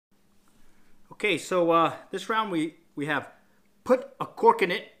Okay, so this round we have put a cork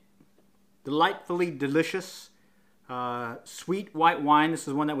in it. Delightfully delicious, sweet white wine. This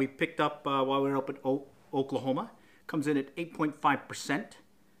is one that we picked up while we were up in Oklahoma. Comes in at 8.5%.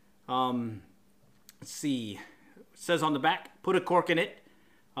 Let's see. It says on the back, put a cork in it.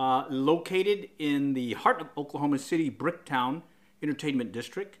 Located in the heart of Oklahoma City, Bricktown Entertainment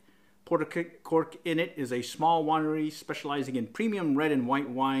District. Put a cork in it is a small winery specializing in premium red and white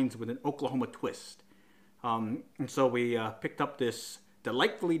wines with an Oklahoma twist. And so we picked up this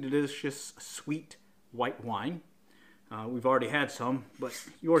delightfully delicious sweet white wine. We've already had some, but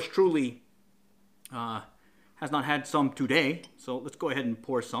yours truly has not had some today. So let's go ahead and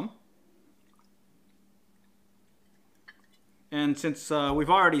pour some. And since we've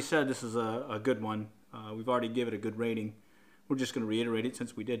already said this is a good one, we've already given it a good rating, we're just going to reiterate it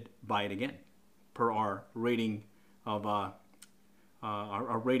since we did buy it again per our rating of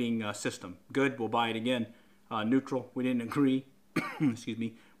our rating system. Good, we'll buy it again. Neutral, we didn't agree. Excuse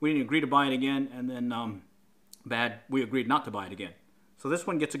me, we didn't agree to buy it again, and then bad, we agreed not to buy it again. So this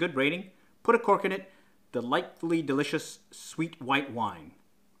one gets a good rating. Put a cork in it. Delightfully delicious sweet white wine.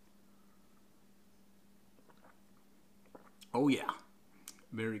 Oh yeah,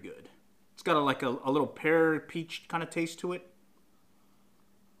 very good. It's got like a little pear peach kind of taste to it.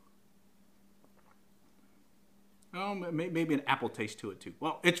 Oh, maybe an apple taste to it too.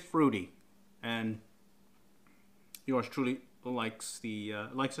 Well, it's fruity, and yours truly likes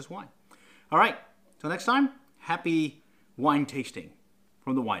this wine. All right, till next time, happy wine tasting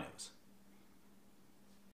from the Winos.